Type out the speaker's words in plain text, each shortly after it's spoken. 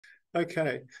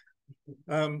Okay.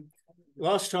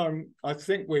 Last time, I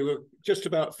think we were just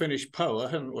about finished Poa,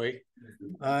 hadn't we?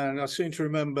 And I seem to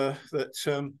remember that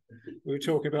we were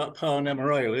talking about Poa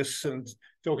nemoralis and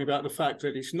talking about the fact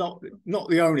that it's not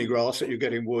the only grass that you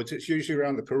get in woods. It's usually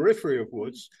around the periphery of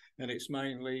woods, and it's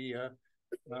mainly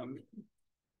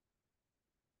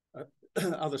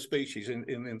other species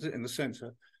in the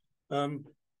centre. And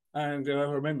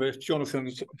I remember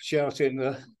Jonathan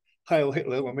shouting, "Hail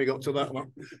Hitler," when we got to that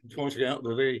one, pointing out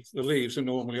that the leaves are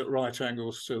normally at right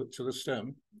angles to the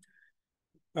stem.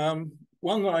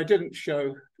 One that I didn't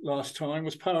show last time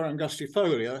was Poa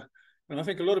angustifolia, and I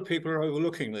think a lot of people are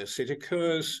overlooking this. It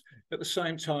occurs at the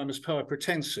same time as Poa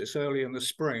pratensis, early in the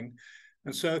spring,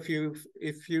 and so if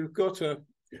you've got a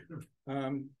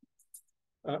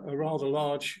rather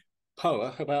large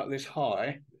Poa about this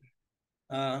high,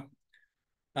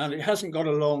 and it hasn't got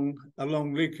a long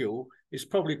ligule, it's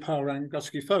probably Poa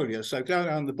angustifolia. So go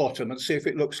down the bottom and see if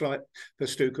it looks like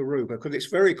Festuca ruba, because it's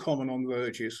very common on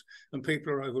verges and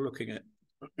people are overlooking it.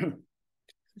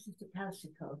 This is the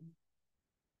calcicum.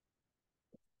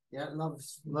 Yeah, it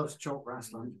loves chalk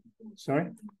grassland.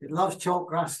 Sorry? It loves chalk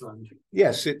grassland.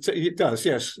 Yes, it does,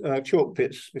 yes. Chalk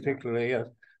pits, particularly,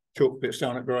 chalk pits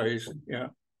down at Grays, yeah.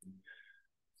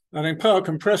 And then Poa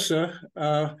compressor,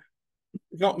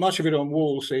 not much of it on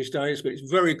walls these days, but it's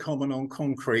very common on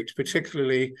concrete,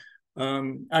 particularly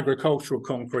agricultural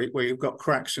concrete, where you've got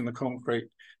cracks in the concrete.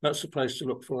 That's the place to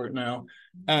look for it now.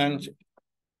 And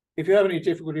if you have any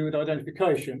difficulty with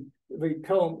identification, the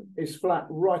culm is flat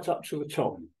right up to the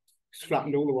top. It's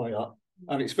flattened all the way up,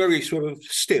 and it's very sort of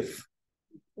stiff,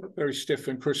 very stiff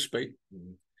and crispy.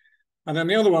 And then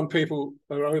the other one people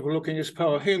are overlooking is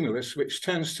Poa humilis, which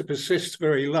tends to persist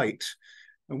very late.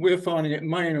 And we're finding it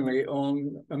mainly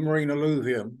on a marine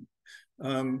alluvium,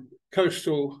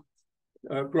 coastal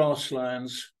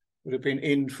grasslands that have been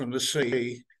in from the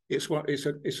sea. It's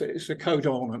a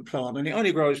codominant plant, and it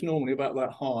only grows normally about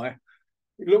that high.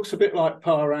 It looks a bit like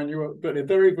Poa annua, but they're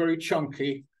very, very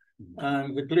chunky,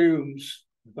 and the glooms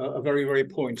are very, very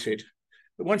pointed.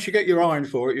 But once you get your eye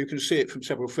for it, you can see it from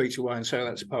several feet away and say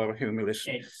that's Poa humilis.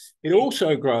 It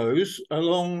also grows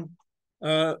along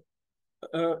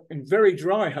in very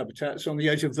dry habitats on the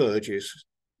edge of verges.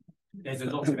 There's a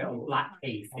lot of it on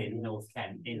Blackheath in North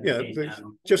Kent.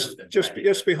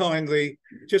 Just behind the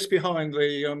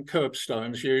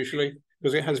curbstones usually,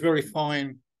 because it has very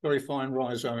fine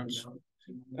rhizomes.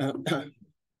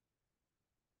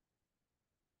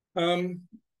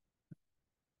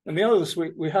 And the others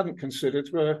we hadn't considered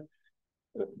were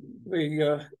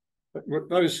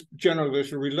those generally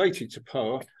that are related to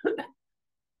Poa.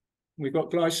 We've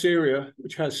got Glyceria,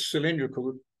 which has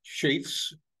cylindrical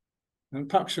sheaths, and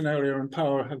Puccinelia and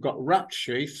Poa have got wrapped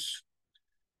sheaths,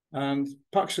 and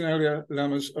Puccinelia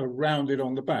lemmas are rounded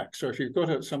on the back. So if you've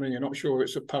got something you're not sure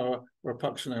it's a Poa or a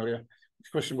Puccinelia, it's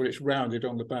a question whether it's rounded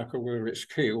on the back or whether it's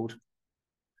keeled.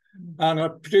 And I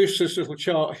produced this little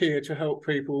chart here to help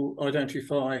people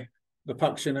identify the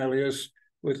Puccinellias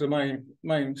with the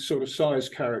main sort of size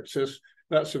characters.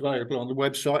 That's available on the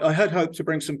website. I had hoped to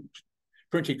bring some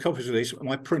printed copies of these, but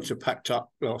my printer packed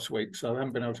up last week, so I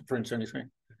haven't been able to print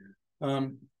anything.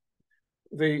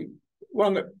 The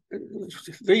one that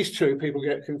these two people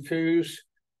get confused.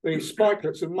 The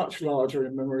spikelets are much larger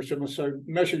in Marittima, so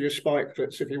measure your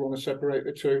spikelets if you want to separate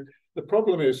the two. The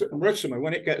problem is that Marittima,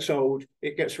 when it gets old,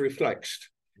 it gets reflexed.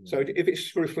 So if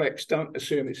it's reflexed, don't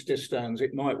assume it's distans.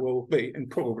 It might well be, and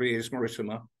probably is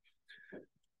Marittima.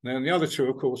 Then the other two,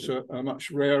 of course, are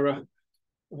much rarer.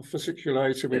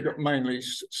 Fasciculated, we've got mainly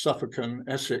Suffolk,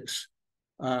 Essex,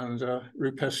 and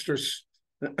rupestris.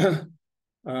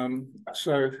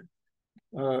 So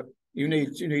you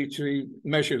need to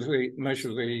measure the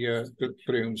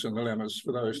blooms and the lemmas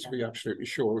for those to be absolutely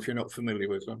sure if you're not familiar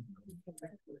with them.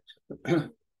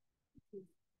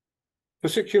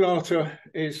 Fasciculata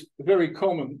is very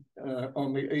common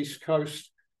on the east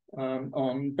coast,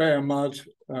 on bare mud,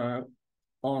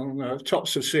 on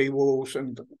tops of sea walls,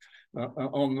 and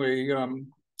on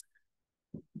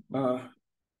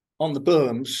the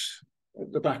berms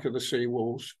at the back of the sea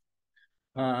walls.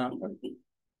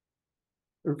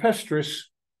 Rupestris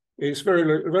is very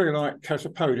like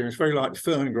Catapodium. It's very like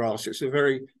fern grass. It's a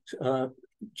very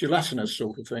gelatinous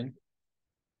sort of thing.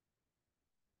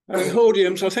 And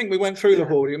hordeums, I think we went through the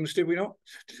hordeums, did we not?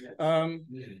 The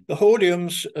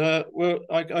hordeums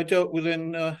I dealt with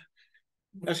in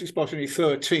Essex Botany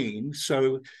 13.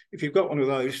 So if you've got one of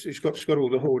those, it's got all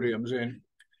the hordeums in.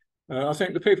 I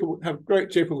think the people have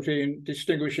great difficulty in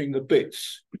distinguishing the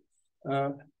bits.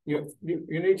 You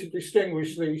need to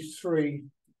distinguish these three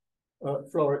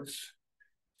florets,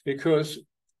 because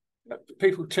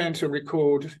people tend to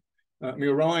record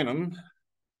murinum.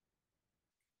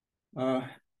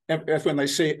 When they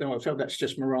see it, they'll tell that's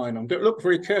just murinum. But look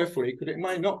very carefully, because it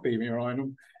may not be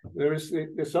murinum. There is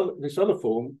this other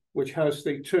form, which has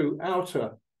the two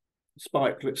outer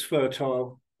spikelets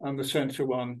fertile and the centre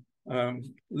one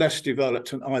less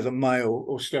developed and either male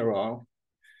or sterile.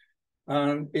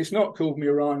 And it's not called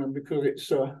murinum because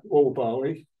it's all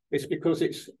barley. It's because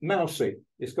it's mousy.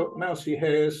 It's got mousy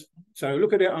hairs. So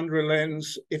look at it under a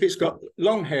lens. If it's got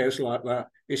long hairs like that,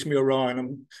 it's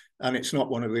murinum, and it's not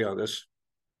one of the others.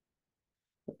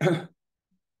 And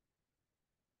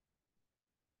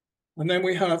then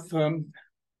we have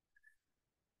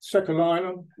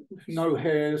seculinum, no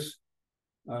hairs,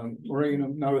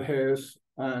 murinum, no hairs,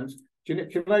 and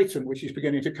geniculatum, which is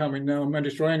beginning to come in now,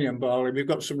 Mediterranean barley. We've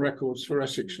got some records for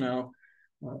Essex now.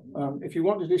 If you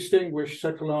want to distinguish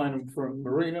seculinum from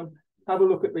murinum, have a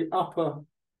look at the upper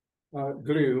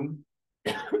glume.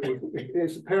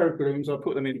 It's a pair of glooms, I'll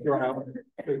put them in brown.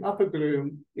 The upper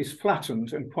glume is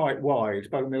flattened and quite wide,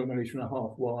 about 1.5 millimeters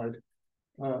wide.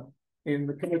 In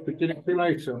the case of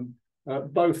geniculatum,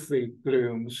 both the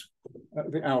glooms,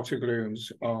 the outer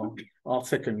glooms, are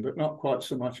thickened, but not quite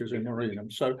so much as in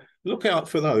murinum. So look out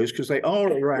for those, because they are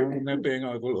around and they're being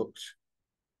overlooked.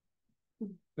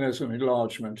 There's an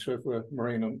enlargement of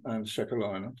murinum and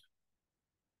seculinum.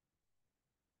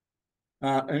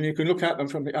 And you can look at them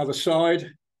from the other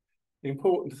side. The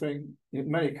important thing in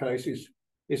many cases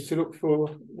is to look for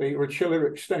the rotilla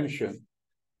extension.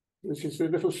 This is the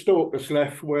little stalk that's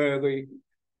left where the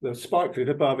spikelet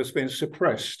above has been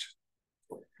suppressed.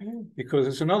 Because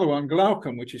there's another one,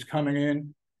 glaucum, which is coming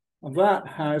in, and that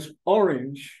has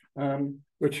orange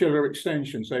rotilla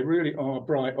extensions. They really are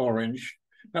bright orange.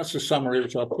 That's the summary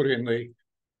which I put in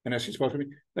Essex botany.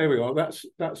 There we are. That's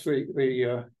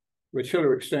the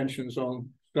rotilla extensions on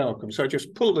glaucum. So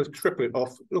just pull the triplet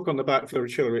off, look on the back for the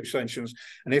rotilla extensions,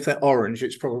 and if they're orange,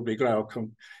 it's probably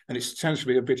glaucum, and it tends to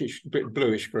be a bit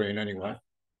bluish green anyway.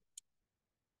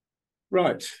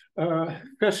 Right,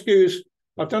 fescues.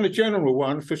 I've done a general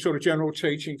one for sort of general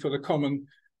teaching for the common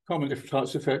different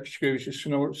types of fescues,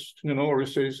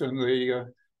 stenoruses and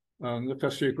the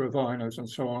fescue gravinos and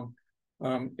so on.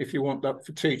 If you want that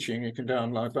for teaching, you can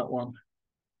download that one.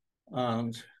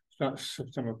 And that's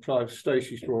some of Clive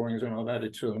Stacey's drawings, and I've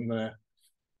added to them there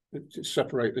to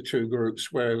separate the two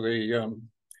groups where the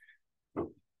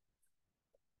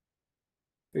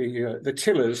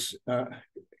tillers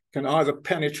can either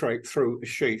penetrate through a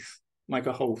sheath, make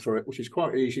a hole through it, which is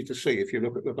quite easy to see if you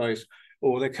look at the base,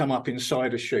 or they come up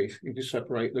inside a sheath. You can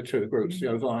separate the two groups, the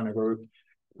ovina group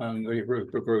and the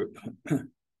rupa group. I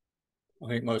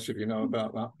think most of you know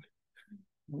about that.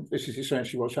 This is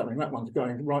essentially what's happening. That one's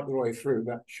going right the way through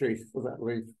that sheath for that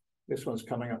leaf. This one's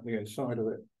coming up the inside of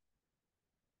it.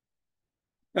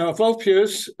 Now,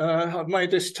 vulpures, I've made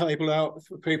this table out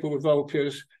for people with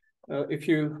vulpures. If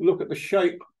you look at the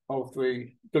shape of the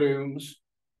glooms,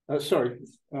 yes,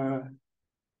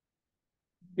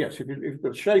 if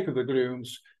the shape of the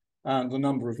glooms and the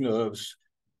number of nerves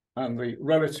and the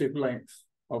relative length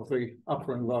of the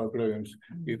upper and lower glooms,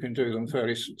 you can do them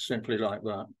fairly simply like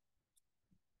that.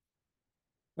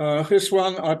 This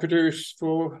one I produced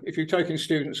for, if you're taking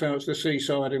students out to the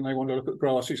seaside and they want to look at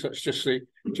grasses, that's just the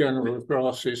general of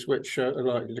grasses which are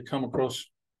likely to come across.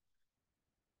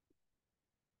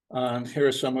 And here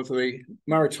are some of the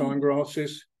maritime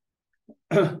grasses.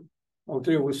 I'll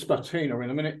deal with Spartina in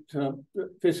a minute.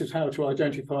 This is how to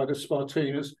identify the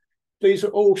Spartinas. These are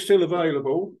all still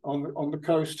available on the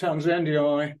coast.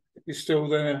 Townsendii is still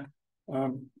there,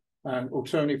 and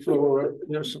Alterniflora,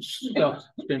 there's some stuff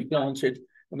that's been planted,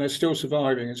 and they're still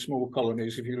surviving in small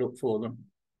colonies if you look for them.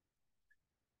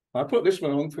 I put this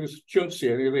one on because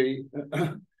Junsia,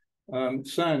 the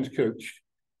sand couch,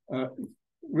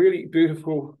 really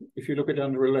beautiful if you look at it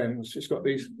under a lens. It's got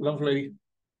these lovely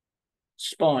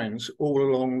spines all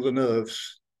along the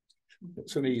nerves.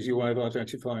 It's an easy way of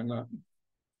identifying that.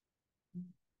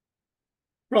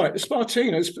 Right, the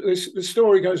Spartinas, the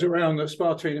story goes around that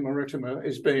Spartina maritima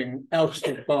is being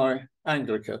ousted by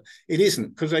Anglica. It isn't,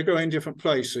 because they grow in different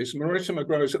places. Maritima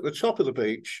grows at the top of the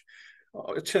beach,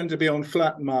 tend to be on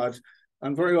flat mud,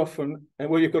 and very often,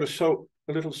 well, you've got a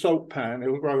little salt pan, it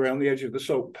will grow around the edge of the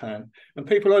salt pan. And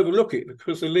people overlook it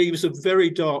because the leaves are very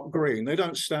dark green. They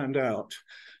don't stand out.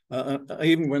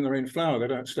 Even when they're in flower, they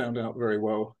don't stand out very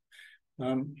well.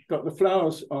 But the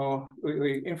flowers are,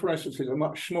 the inflorescences are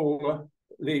much smaller,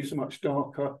 leaves are much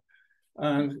darker,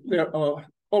 and there are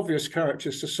obvious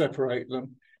characters to separate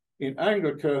them. In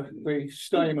Anglica, the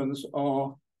stamens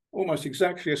are almost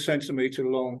exactly 1 centimetre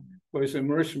long whereas in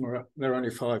Marissima, they're only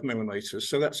 5 millimeters.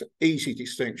 So that's an easy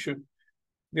distinction.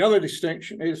 The other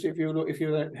distinction is if you're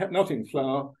not in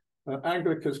flower,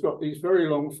 Anglica's got these very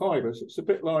long fibers. It's a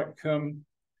bit like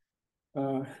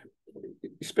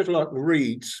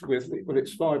reeds with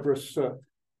its fibrous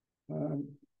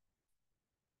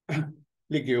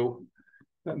ligule,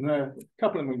 and they're a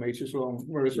couple of millimeters long,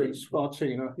 whereas in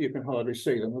Spartina you can hardly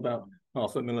see them, about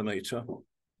 0.5 millimeter.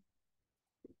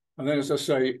 And then, as I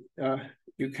say,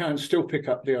 you can still pick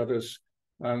up the others,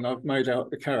 and I've made out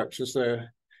the characters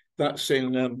there. That's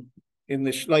in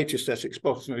this latest Essex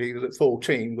Botany, the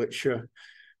 14, which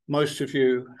most of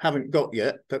you haven't got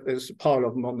yet, but there's a pile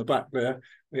of them on the back there.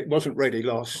 It wasn't ready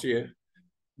last year.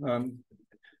 You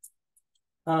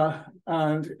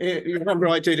remember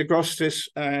I did Agrostis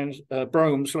and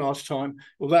Bromes last time?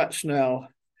 Well, that's now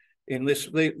in this.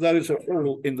 Those are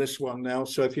all in this one now.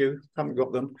 So if you haven't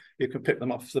got them, you can pick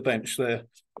them off the bench there.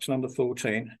 It's number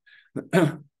 14.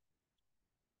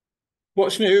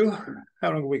 What's new? How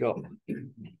long have we got?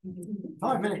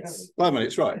 5 minutes. 5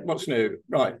 minutes, right. What's new?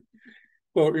 Right.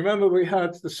 Well, remember we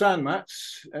had the sand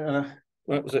mats.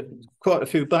 What was it? Quite a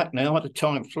few back now. The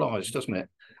time flies, doesn't it?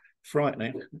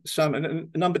 Frightening.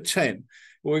 Number 10.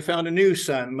 Well, we found a new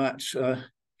sand mat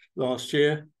last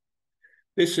year.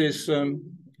 This is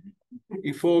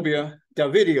Euphorbia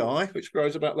davidii, which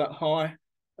grows about that high.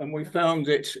 And we found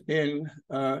it in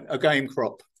a game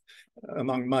crop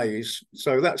among maize.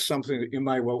 So that's something that you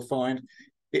may well find.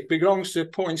 It belongs to the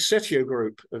poinsettia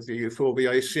group of the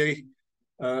Euphorbiaceae.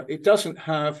 It doesn't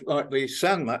have, like the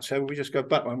sand mats, so we just go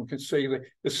back one, we can see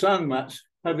the sand mats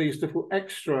have these little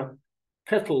extra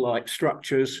petal-like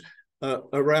structures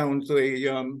around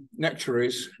the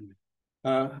nectaries,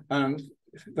 and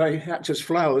they act as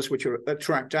flowers which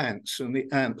attract ants, and the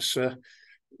ants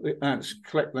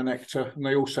collect the nectar, and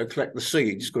they also collect the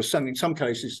seeds, because in some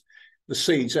cases the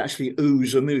seeds actually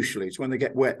ooze a mucilage. When they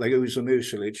get wet, they ooze a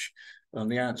mucilage, and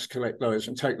the ants collect those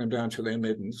and take them down to their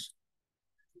middens.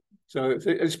 So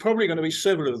there's probably going to be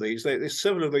several of these. There's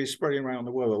several of these spreading around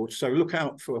the world. So look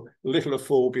out for little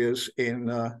euphorbias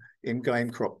in game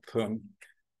crop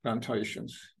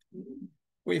plantations.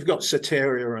 We've got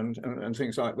Soteria and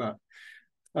things like that.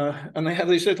 And they have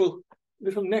these little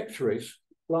nectaries,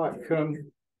 like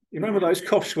you remember those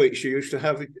cough sweets you used to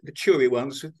have, the chewy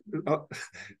ones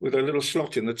with a little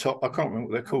slot in the top. I can't remember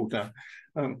what they're called now,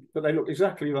 but they look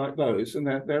exactly like those, and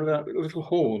they're like little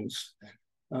horns.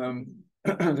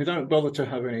 They don't bother to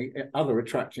have any other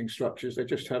attracting structures. They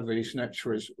just have these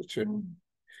nectaries too.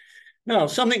 Now,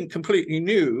 something completely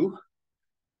new.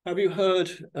 Have you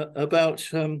heard about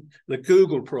the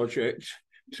Google project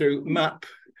to map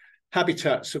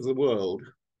habitats of the world?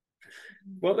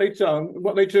 What they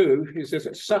do is there's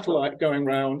a satellite going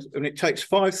around, and it takes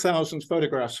 5,000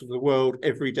 photographs of the world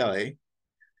every day,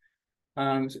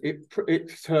 and it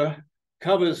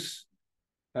covers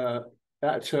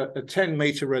at a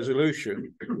 10-meter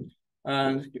resolution.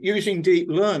 And using deep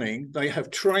learning, they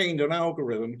have trained an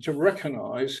algorithm to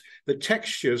recognize the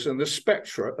textures and the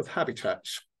spectra of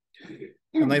habitats.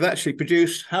 And they've actually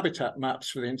produced habitat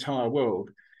maps for the entire world.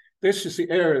 This is the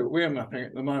area that we're mapping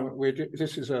at the moment.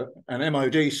 This is an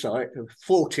MOD site of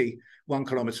 40 1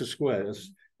 km²,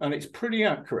 and it's pretty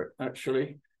accurate,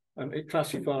 actually. It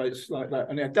classifies like that,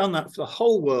 and they've done that for the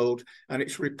whole world, and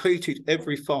it's repeated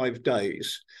every 5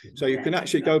 days. So you can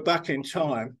actually go back in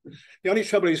time. The only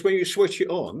trouble is when you switch it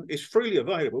on, it's freely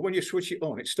available. When you switch it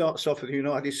on, it starts off with the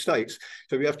United States.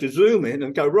 So you have to zoom in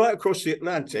and go right across the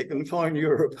Atlantic and find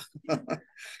Europe.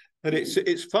 But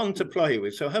it's fun to play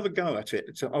with. So have a go at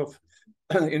it.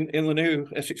 In the new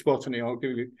Essex Botany, I'll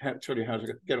tell you how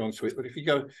to get onto it. But if you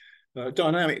go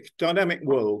dynamic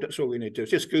world, that's all we need to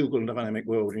do. Just Google dynamic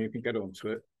world and you can get onto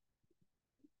it.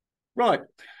 Right,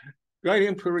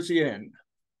 gradient Parisienne,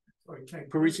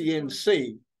 Parisienne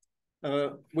C.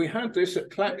 We had this at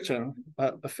Clacton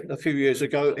a few years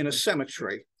ago in a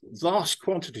cemetery, vast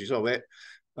quantities of it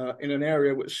in an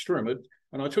area which was streamed,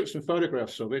 and I took some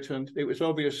photographs of it, and it was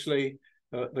obviously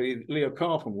the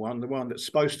Leocarpum one, the one that's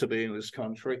supposed to be in this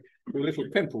country, with little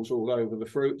pimples all over the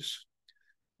fruits.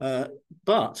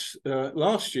 But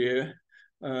last year,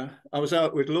 I was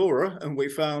out with Laura and we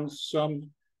found some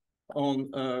on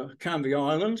Canvey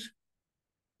Island.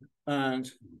 And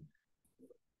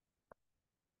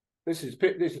these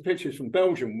are pictures from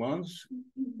Belgian ones.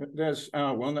 There's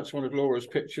our one, that's one of Laura's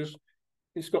pictures.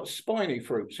 It's got spiny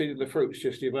fruit, see the fruit's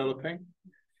just developing.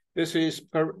 This is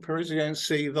Parisienne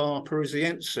C. var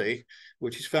parisiense,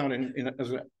 which is found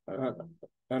as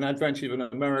an adventive in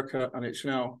America, and it's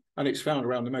found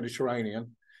around the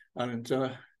Mediterranean. And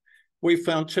we've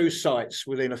found 2 sites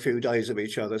within a few days of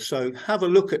each other. So have a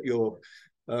look at your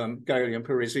Galium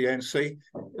parisiense.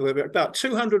 There were about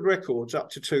 200 records up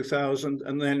to 2000,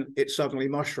 and then it suddenly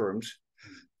mushroomed.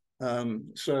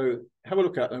 So have a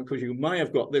look at them, because you may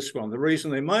have got this one. The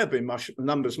reason they may have been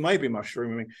numbers may be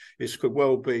mushrooming is could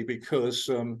well be because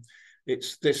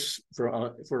it's this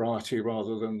variety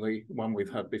rather than the one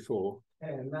we've had before. Yeah,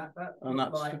 and that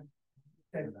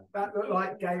looked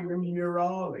like Galium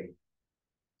murali.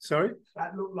 Sorry?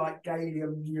 That looked like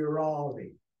Galium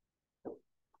murali.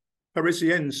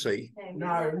 Parisiense.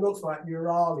 No, it looks like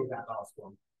murali, that last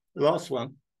one. Last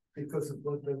one. Because of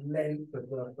the length of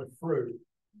the fruit.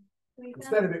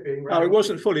 Instead of it being round. Oh, it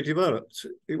wasn't fully developed.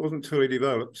 It wasn't fully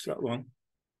developed, that one.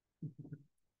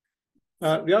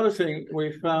 The other thing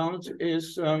we found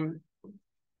is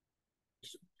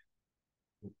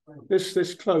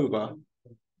this clover.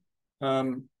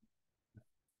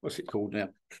 What's it called now?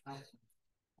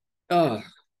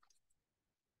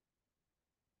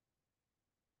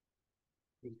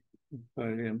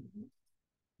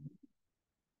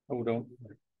 Hold on.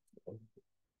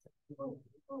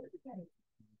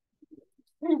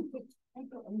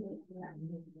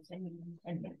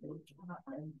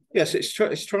 Yes, it's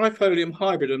Trifolium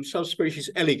hybridum, subspecies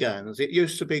elegans. It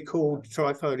used to be called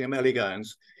Trifolium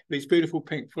elegans. These beautiful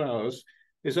pink flowers.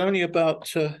 There's only about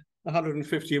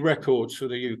 150 records for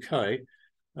the UK,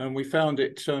 and we found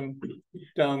it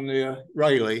down near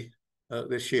Rayleigh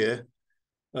this year.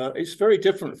 It's very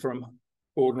different from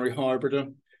ordinary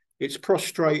hybridum. It's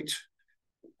prostrate.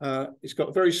 It's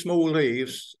got very small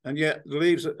leaves, and yet the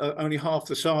leaves are only half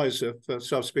the size of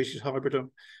subspecies hybridum,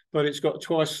 but it's got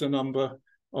twice the number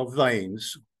of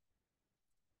veins.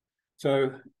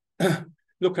 So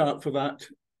look out for that.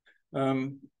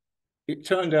 It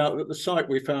turned out that the site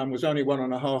we found was only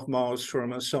 1.5 miles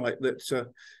from a site that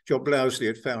Job Blowsley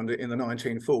had found it in the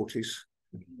 1940s.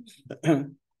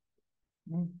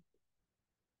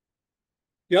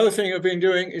 The other thing I've been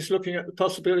doing is looking at the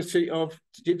possibility of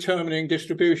determining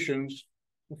distributions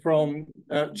from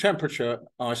temperature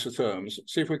isotherms.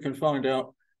 See if we can find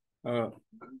out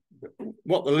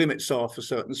what the limits are for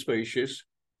certain species.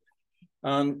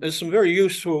 There's some very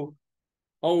useful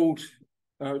old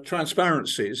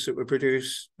transparencies that were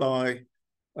produced by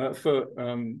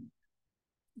the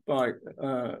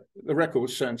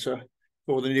Records Centre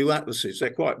for the new atlases.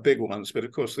 They're quite big ones, but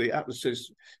of course the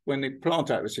atlases, when the plant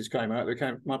atlases came out, they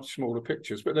came much smaller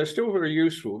pictures, but they're still very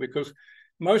useful because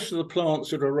most of the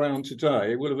plants that are around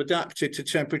today will have adapted to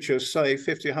temperatures, say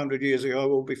 50, 100 years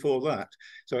ago or before that.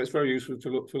 So it's very useful to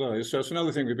look for those. So it's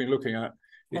another thing we've been looking at,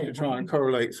 is to try and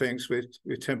correlate things with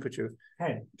temperature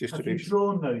distribution. Have you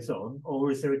drawn those on,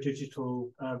 or is there a digital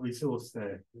resource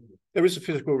there? There is a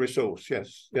physical resource,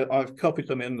 yes. Yeah, I've copied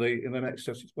them in the next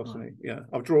set of possibly. Right. Yeah,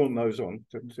 I've drawn those on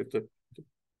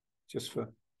just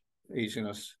for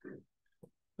easiness.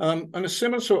 And a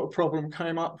similar sort of problem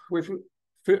came up with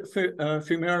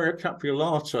Fumaria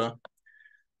capulata.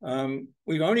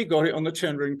 We've only got it on the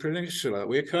Tendring Peninsula.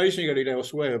 We occasionally get it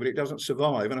elsewhere, but it doesn't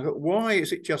survive. And I thought, why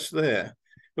is it just there?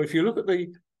 But if you look at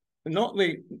not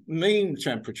the mean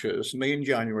temperatures, mean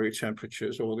January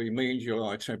temperatures or the mean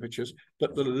July temperatures,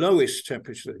 but the lowest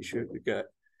temperature that you should get,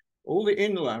 all the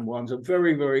inland ones are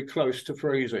very, very close to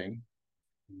freezing.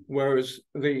 Whereas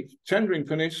the Tendring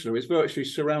Peninsula is virtually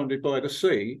surrounded by the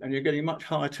sea, and you're getting much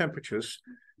higher temperatures,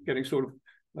 getting sort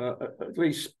of at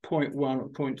least 0.1 or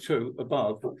 0.2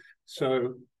 above.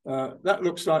 So that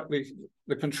looks like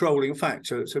the controlling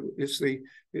factor. So it's the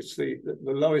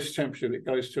lowest temperature that it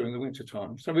goes to in the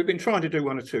wintertime. So we've been trying to do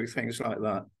one or two things like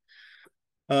that.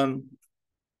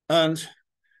 And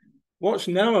what's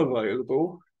now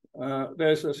available,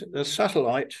 there's a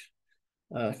satellite,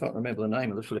 I can't remember the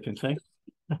name of the flipping thing.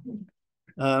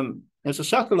 There's a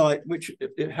satellite which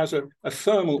it has a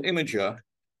thermal imager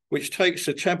which takes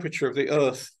the temperature of the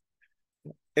Earth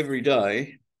every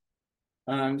day,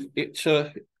 and it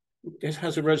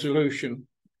has a resolution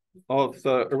of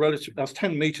a relative, that's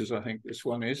 10 meters, I think this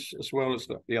one is, as well as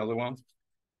the other one.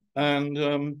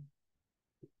 And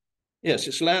yes,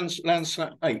 it's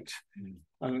Landsat 8.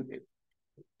 And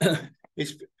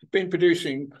it's been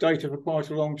producing data for quite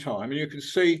a long time. And you can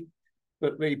see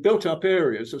that the built-up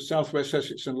areas of southwest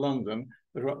Essex and London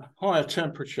are at higher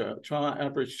temperature, higher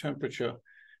average temperature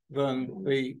than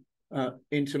the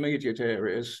intermediate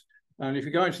areas. And if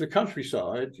you go into the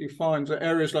countryside, you find that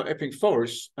areas like Epping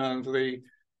Forest and the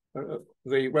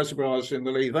reservoirs in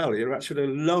the Lee Valley are actually a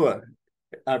lower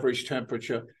average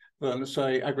temperature than,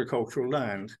 say, agricultural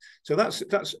land. So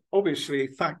that's obviously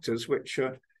factors which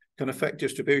can affect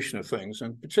distribution of things,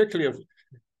 and particularly of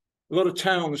a lot of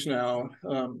towns now,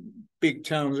 big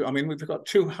towns. I mean, we've got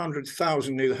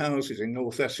 200,000 new houses in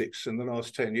North Essex in the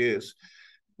last 10 years.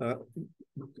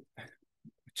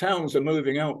 towns are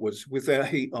moving outwards with their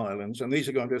heat islands, and these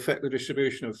are going to affect the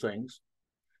distribution of things.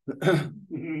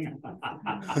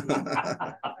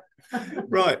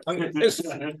 Right, and this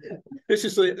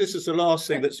is the last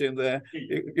thing that's in there.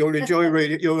 You'll enjoy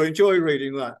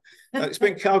reading that. It's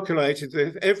been calculated that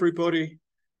if everybody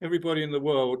in the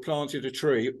world planted a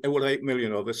tree, all 8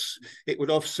 million of us, it would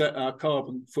offset our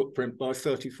carbon footprint by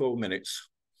 34 minutes.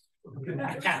 Very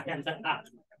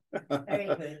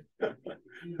good.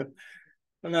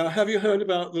 Now, have you heard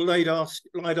about the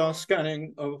LiDAR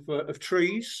scanning of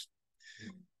trees?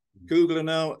 Google are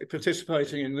now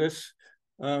participating in this.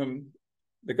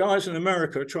 The guys in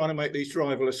America are trying to make these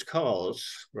driverless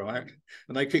cars, right?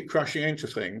 And they keep crashing into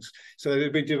things. So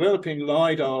they've been developing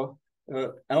LiDAR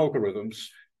algorithms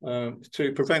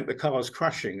to prevent the cars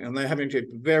crashing, and they're having to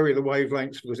vary the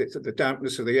wavelengths because it's the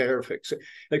dampness of the air affects it.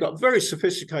 They've got very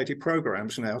sophisticated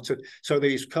programs now so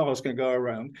these cars can go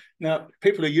around. Now,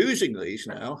 people are using these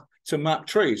now to map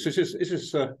trees. This is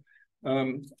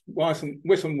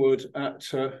Witham Wood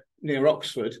at near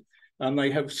Oxford, and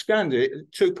they have scanned it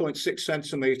 2.6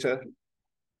 centimetre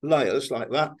layers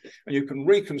like that, and you can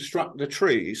reconstruct the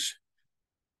trees.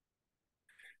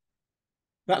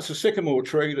 That's a sycamore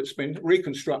tree that's been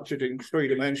reconstructed in 3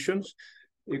 dimensions.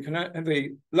 You can have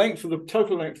the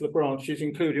total length of the branches,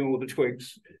 including all the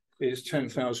twigs, is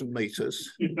 10,000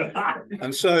 meters.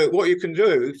 And so what you can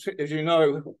do is, you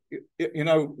know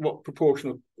what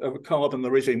proportion of carbon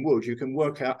there is in wood. You can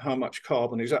work out how much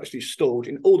carbon is actually stored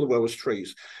in all the world's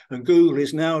trees. And Google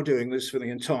is now doing this for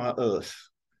the entire Earth.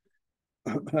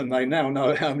 And they now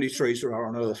know how many trees there are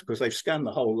on Earth because they've scanned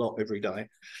the whole lot every day.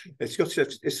 It's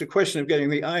a question of getting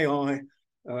the AI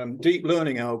deep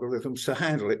learning algorithms to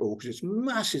handle it all, because it's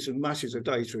masses and masses of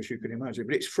data, as you can imagine.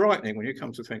 But it's frightening when you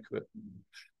come to think of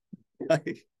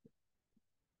it.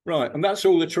 Right, and that's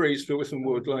all the trees for Witham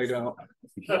Wood laid out.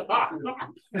 Is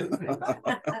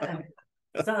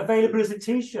that available as a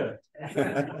T-shirt?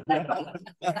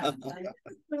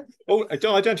 Oh, it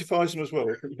identifies them as well.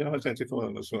 You can identify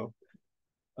them as well.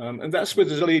 And that's with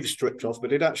the leaves stripped off,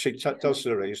 but it actually does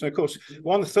the leaves. And of course,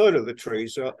 1/3 of the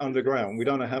trees are underground. We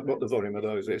don't know what the volume of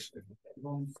those is.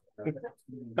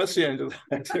 That's the end of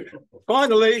that.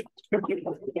 Finally,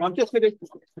 I'm just going to,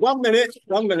 1 minute.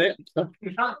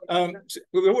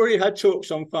 We've already had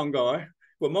talks on fungi.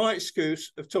 Well, my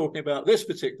excuse of talking about this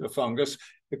particular fungus,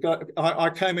 I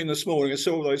came in this morning and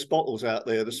saw those bottles out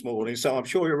there this morning, so I'm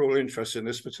sure you're all interested in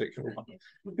this particular one.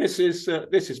 This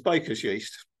is baker's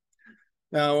yeast.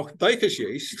 Now, baker's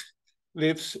yeast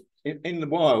lives in the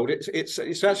wild. It's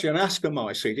actually an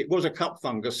ascomycete. It was a cup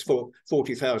fungus for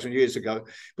 40,000 years ago,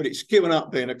 but it's given up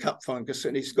being a cup fungus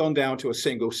and it's gone down to a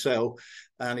single cell,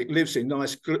 and it lives in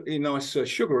nice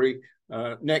sugary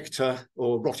nectar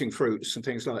or rotting fruits and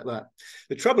things like that.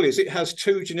 The trouble is it has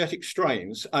 2 genetic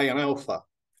strains, A and alpha.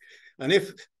 And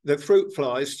if the fruit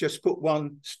flies just put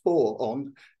one spore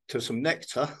on to some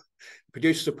nectar,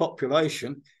 produces a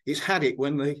population, it's had it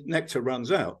when the nectar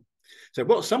runs out. So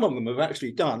what some of them have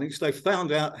actually done is they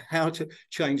found out how to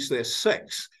change their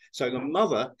sex. So the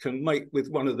mother can mate with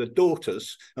one of the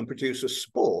daughters and produce a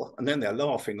spore, and then they're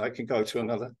laughing, they can go to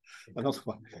another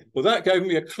one. Well, that gave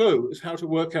me a clue as how to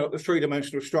work out the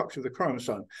 3-dimensional structure of the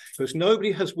chromosome, because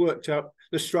nobody has worked out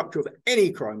the structure of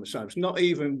any chromosomes, not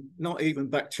even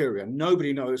bacteria.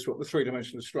 Nobody knows what the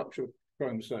 3-dimensional structure of the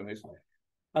chromosome is.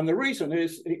 And the reason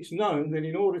is it's known that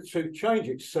in order to change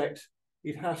its sex,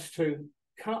 it has to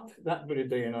cut that bit of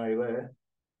DNA there,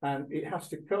 and it has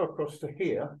to go across to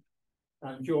here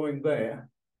and join there,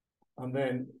 and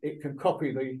then it can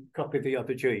copy the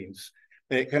other genes.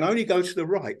 And it can only go to the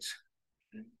right.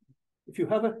 If you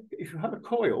have a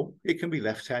coil, it can be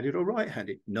left-handed or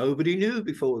right-handed. Nobody knew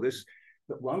before this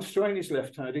that one strain is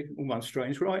left-handed and one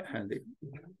strain is right-handed.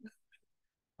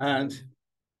 And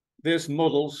there's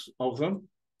models of them.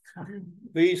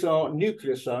 These are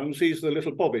nucleosomes. These are the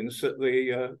little bobbins that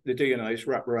the DNA is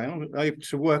wrapped around, able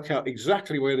to work out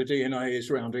exactly where the DNA is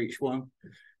around each one.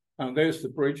 And there's the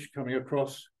bridge coming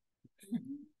across.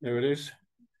 There it is.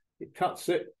 It cuts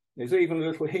it. There's even a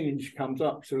little hinge comes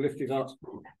up to lift it up,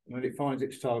 and it finds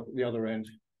its target at the other end.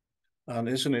 And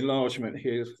there's an enlargement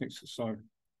here. I think it's the same.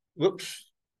 Whoops.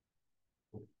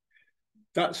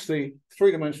 That's the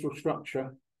 3-dimensional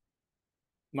structure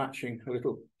matching a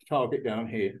little target down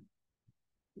here,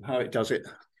 how it does it.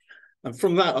 And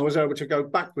from that, I was able to go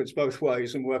backwards both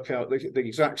ways and work out the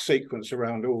exact sequence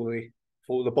around all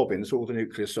the bobbins, all the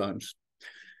nucleosomes.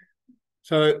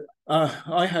 So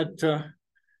I had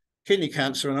kidney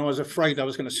cancer, and I was afraid I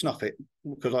was going to snuff it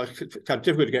because I had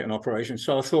difficulty to get an operation.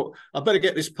 So I thought I better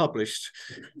get this published.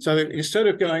 So instead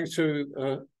of going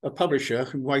to a publisher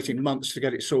and waiting months to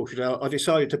get it sorted out, I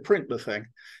decided to print the thing.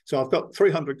 So I've got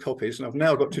 300 copies, and I've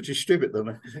now got to distribute them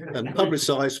and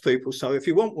publicise people. So if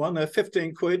you want one, they're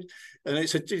 15 quid, and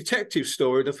it's a detective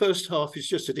story. The first half is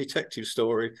just a detective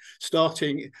story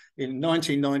starting in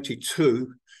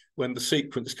 1992. When the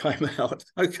sequence came out.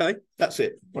 Okay, that's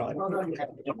it. Right.